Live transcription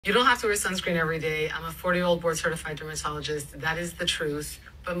You don't have to wear sunscreen every day. I'm a 40-year-old board certified dermatologist. That is the truth.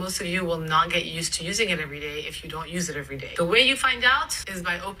 But most of you will not get used to using it every day if you don't use it every day. The way you find out is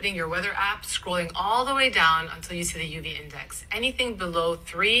by opening your weather app, scrolling all the way down until you see the UV index. Anything below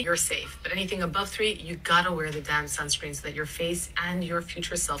 3, you're safe. But anything above 3, you gotta wear the damn sunscreen so that your face and your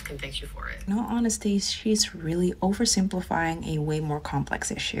future self can thank you for it. In all honesty, she's really oversimplifying a way more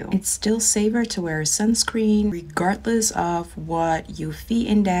complex issue. It's still safer to wear sunscreen regardless of what UV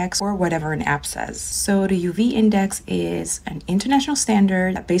index or whatever an app says. So the UV index is an international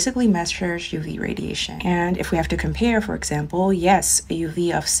standard that basically measures UV radiation. And if we have to compare, for example, yes, a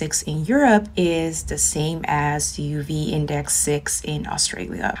UV of 6 in Europe is the same as the UV index 6 in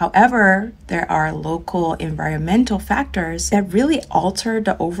Australia. However, there are local environmental factors that really alter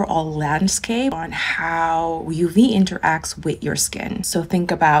the overall landscape on how UV interacts with your skin. So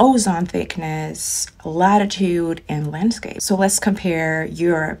think about ozone thickness, latitude, and landscape. So let's compare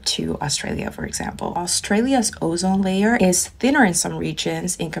Europe to Australia, for example. Australia's ozone layer is thinner in some regions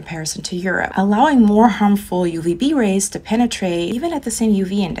in comparison to Europe, allowing more harmful UVB rays to penetrate even at the same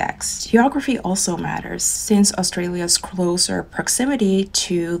UV index. Geography also matters, since Australia's closer proximity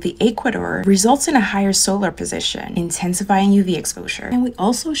to the equator results in a higher solar position, intensifying UV exposure. And we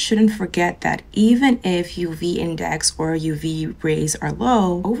also shouldn't forget that even if UV index or UV rays are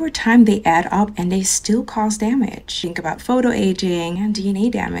low, over time they add up and they still cause damage. Think about photoaging and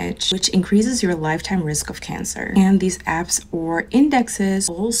DNA damage, which increases your lifetime risk of cancer. And these apps or indexes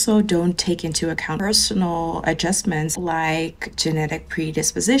also don't take into account personal adjustments like genetic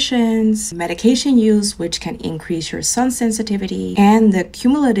predispositions, medication use, which can increase your sun sensitivity, and the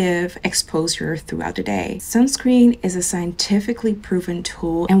cumulative exposure throughout the day. Sunscreen is a scientifically proven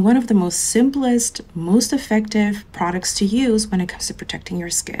tool and one of the most simplest, most effective products to use when it comes to protecting your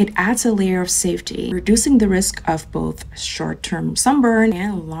skin. It adds a layer of safety, reducing the risk of both short-term sunburn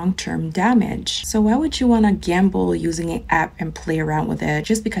and long-term damage. So why would you want to gamble using an app and play around with it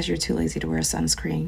just because you're too lazy to wear sunscreen?